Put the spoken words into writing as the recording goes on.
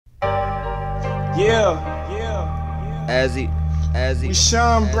We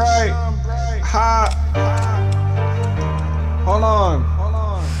shine bright, hot. Hold on.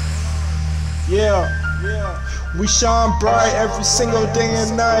 We shine bright every single day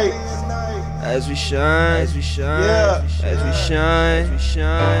and night. As we shine,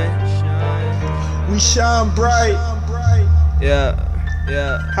 We shine bright.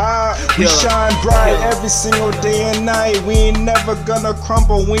 We shine bright every single day and night. We ain't never gonna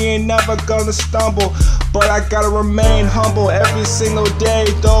crumble, we ain't never gonna stumble. But I gotta remain humble every single day,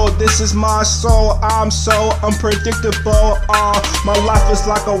 though. This is my soul, I'm so unpredictable. My life is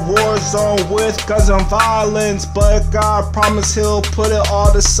like a war zone with guns and violence. But God promised He'll put it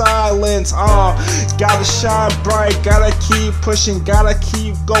all to silence. Gotta shine bright, gotta keep pushing, gotta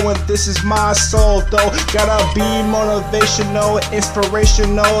keep going. This is my soul, though. Gotta be motivational,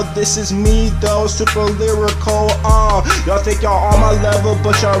 inspirational. This is me, though, super lyrical. Y'all think y'all on my level,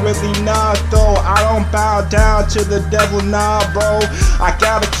 but y'all really not, though. I don't bow down to the devil, nah, bro. I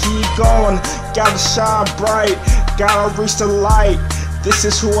gotta keep going, gotta shine bright, gotta reach the light. This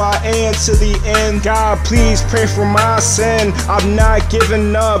is who I am to the end. God, please pray for my sin. I'm not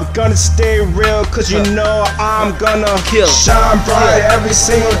giving up, gonna stay real, cause you know I'm gonna shine bright every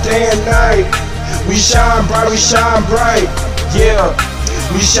single day and night. We shine bright, we shine bright, yeah.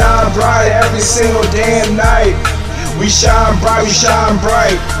 We shine bright every single day and night. We shine bright,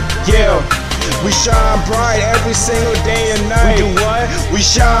 yeah. We shine bright every single day and night. We do what? We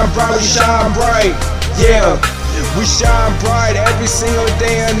shine bright, yeah. We shine bright every single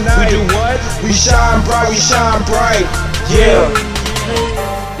day and night. We do what? We shine bright,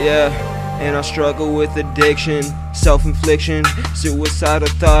 yeah. And I struggle with addiction, self-infliction. Suicidal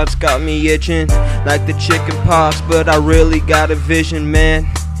thoughts got me itching like the chicken pox, but I really got a vision, man.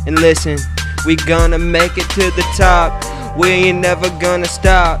 And listen, we gonna make it to the top. We ain't never gonna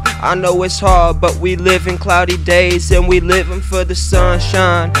stop. I know it's hard, but we live in cloudy days and we living for the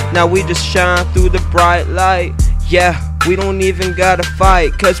sunshine. Now we just shine through the bright light. Yeah, we don't even gotta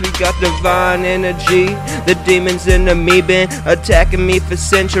fight, cause we got divine energy. The demons in me been attacking me for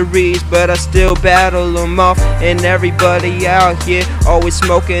centuries, but I still battle them off. And everybody out here always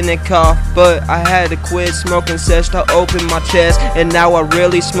smoking and cough, but I had to quit smoking sesh to open my chest. And now I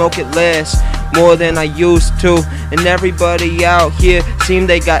really smoke it less, more than I used to. And everybody out here seem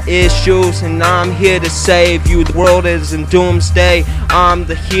they got issues, and I'm here to save you. The world is in doomsday, I'm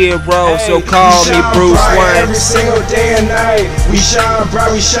the hero, so call me Bruce Wayne. Every single day and night, we shine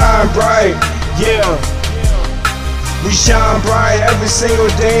bright, yeah. We shine bright every single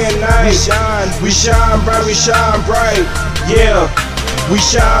day and night. We shine bright, yeah. We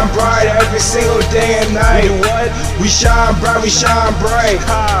shine bright every single day and night. We shine bright,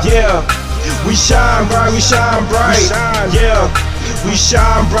 yeah. We shine bright, yeah. We shine bright, yeah.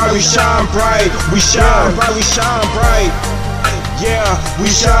 We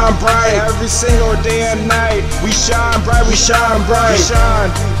shine bright every single day and night. We shine bright,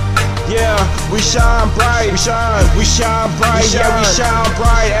 yeah. We shine bright, yeah. We shine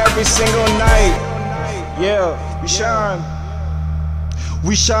bright every single night. Yeah, we shine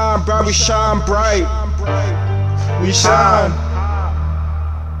bright, we shine.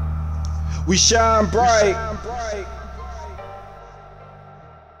 We shine bright.